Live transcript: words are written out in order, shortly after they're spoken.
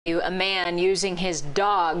A man using his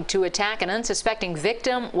dog to attack an unsuspecting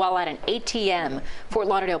victim while at an ATM. Fort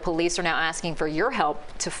Lauderdale police are now asking for your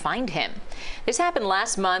help to find him. This happened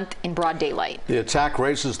last month in broad daylight. The attack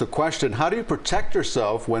raises the question, how do you protect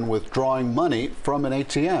yourself when withdrawing money from an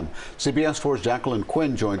ATM? CBS 4's Jacqueline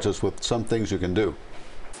Quinn joins us with some things you can do.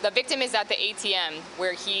 The victim is at the ATM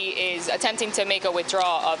where he is attempting to make a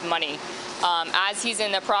withdrawal of money. As he's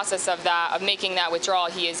in the process of making that withdrawal,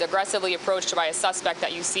 he is aggressively approached by a suspect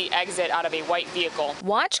that you see exit out of a white vehicle.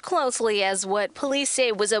 Watch closely as what police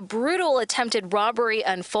say was a brutal attempted robbery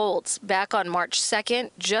unfolds back on March 2nd,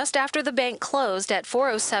 just after the bank closed at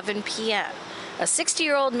 4:07 p.m. A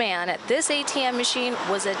 60-year-old man at this ATM machine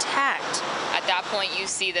was attacked. At that point, you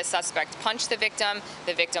see the suspect punch the victim.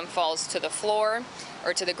 The victim falls to the floor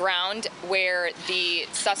or to the ground, where the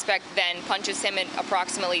suspect then punches him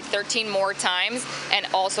approximately 13 more times and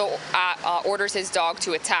also orders his dog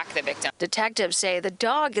to attack the victim. Detectives say the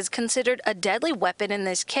dog is considered a deadly weapon in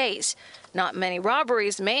this case. Not many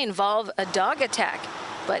robberies may involve a dog attack,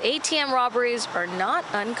 but ATM robberies are not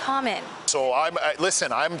uncommon. So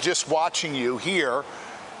listen, I'm just watching you here,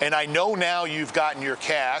 and I know now you've gotten your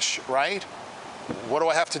cash, right? What do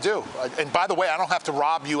I have to do? And by the way, I don't have to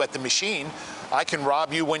rob you at the machine. I can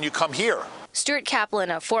rob you when you come here. Stuart Kaplan,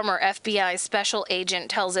 a former FBI special agent,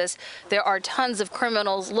 tells us there are tons of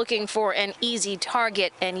criminals looking for an easy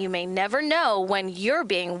target, and you may never know when you're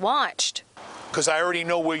being watched. Because I already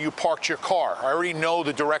know where you parked your car. I already know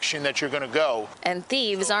the direction that you're going to go. And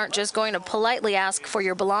thieves aren't just going to politely ask for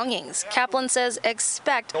your belongings. Kaplan says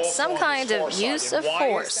expect some kind of use of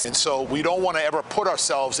force. And so we don't want to ever put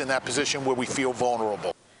ourselves in that position where we feel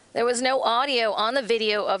vulnerable. There was no audio on the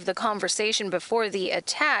video of the conversation before the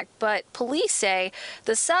attack, but police say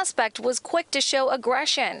the suspect was quick to show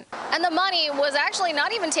aggression. And the money was actually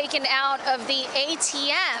not even taken out of the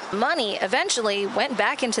ATM. Money eventually went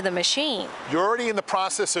back into the machine. You're already in the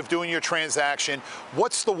process of doing your transaction.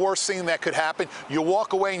 What's the worst thing that could happen? You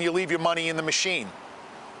walk away and you leave your money in the machine.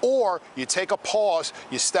 Or you take a pause,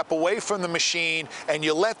 you step away from the machine, and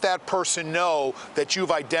you let that person know that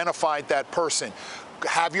you've identified that person.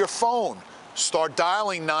 Have your phone. Start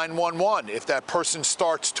dialing 911. If that person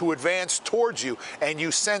starts to advance towards you and you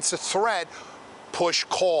sense a threat, push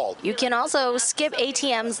call. You can also skip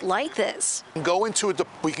ATMs like this. We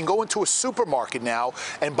can go into a supermarket now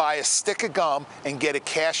and buy a stick of gum and get a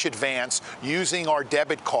cash advance using our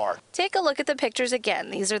debit card. Take a look at the pictures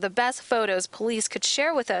again. These are the best photos police could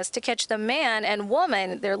share with us to catch the man and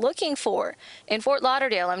woman they're looking for. In Fort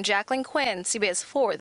Lauderdale, I'm Jacqueline Quinn, CBS 4.